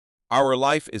Our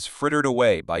life is frittered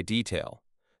away by detail.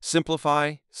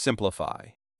 Simplify, simplify.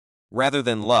 Rather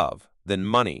than love, than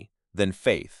money, than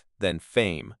faith, than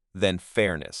fame, than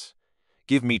fairness.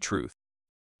 Give me truth.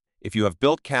 If you have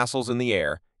built castles in the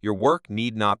air, your work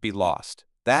need not be lost.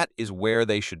 That is where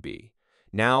they should be.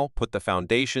 Now put the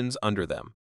foundations under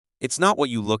them. It's not what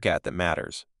you look at that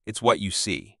matters, it's what you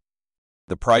see.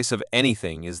 The price of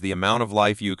anything is the amount of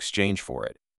life you exchange for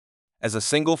it. As a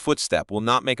single footstep will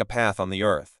not make a path on the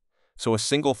earth, so a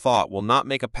single thought will not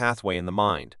make a pathway in the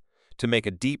mind. To make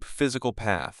a deep physical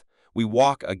path, we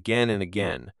walk again and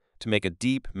again. To make a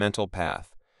deep mental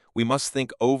path, we must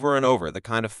think over and over the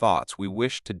kind of thoughts we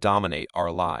wish to dominate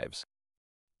our lives.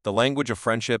 The language of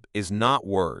friendship is not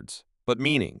words, but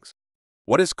meanings.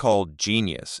 What is called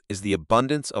genius is the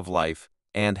abundance of life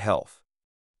and health.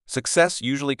 Success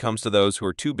usually comes to those who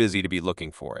are too busy to be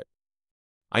looking for it.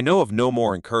 I know of no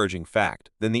more encouraging fact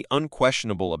than the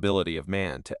unquestionable ability of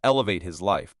man to elevate his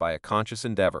life by a conscious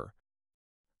endeavor.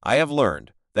 I have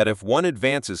learned that if one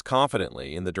advances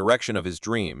confidently in the direction of his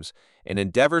dreams and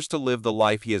endeavors to live the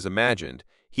life he has imagined,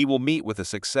 he will meet with a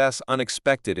success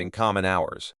unexpected in common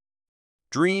hours.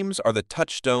 Dreams are the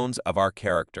touchstones of our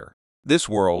character. This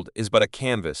world is but a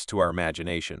canvas to our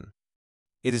imagination.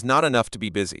 It is not enough to be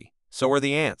busy. So are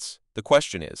the ants. The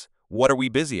question is, what are we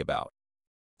busy about?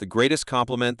 The greatest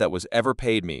compliment that was ever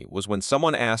paid me was when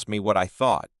someone asked me what I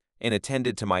thought and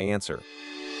attended to my answer.